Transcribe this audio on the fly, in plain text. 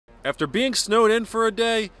After being snowed in for a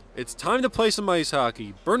day, it's time to play some ice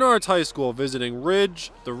hockey. Bernard's High School visiting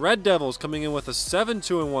Ridge, the Red Devils coming in with a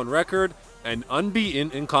 7-2-1 record and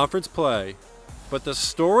unbeaten in conference play. But the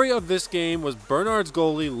story of this game was Bernard's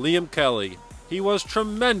goalie Liam Kelly. He was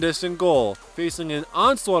tremendous in goal. Facing an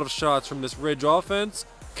onslaught of shots from this Ridge offense,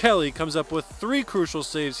 Kelly comes up with 3 crucial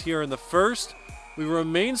saves here in the first. We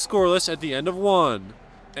remain scoreless at the end of 1,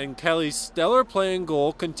 and Kelly's stellar play and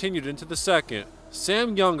goal continued into the second.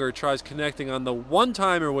 Sam Younger tries connecting on the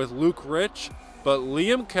one-timer with Luke Rich, but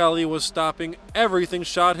Liam Kelly was stopping everything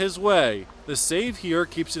shot his way. The save here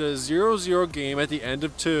keeps it a 0-0 game at the end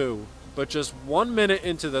of 2. But just 1 minute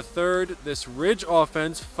into the third, this Ridge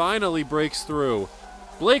offense finally breaks through.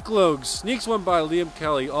 Blake Logue sneaks one by Liam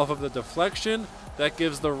Kelly off of the deflection that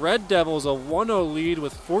gives the Red Devils a 1-0 lead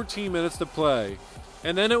with 14 minutes to play.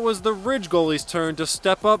 And then it was the Ridge goalie's turn to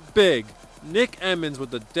step up big. Nick Emmons with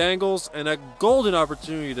the dangles and a golden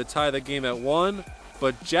opportunity to tie the game at 1,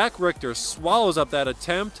 but Jack Richter swallows up that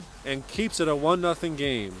attempt and keeps it a 1-0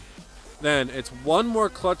 game. Then it's one more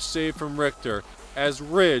clutch save from Richter as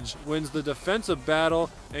Ridge wins the defensive battle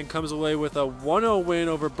and comes away with a 1-0 win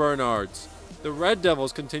over Bernard's. The Red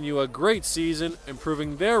Devils continue a great season,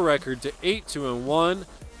 improving their record to 8-2-1.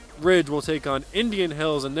 Ridge will take on Indian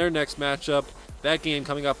Hills in their next matchup, that game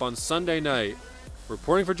coming up on Sunday night.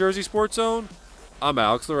 Reporting for Jersey Sports Zone, I'm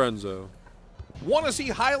Alex Lorenzo. Want to see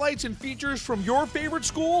highlights and features from your favorite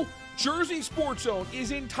school? Jersey Sports Zone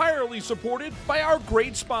is entirely supported by our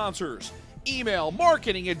great sponsors. Email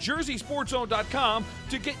marketing@jerseysportszone.com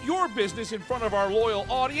to get your business in front of our loyal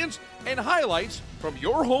audience and highlights from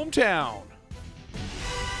your hometown.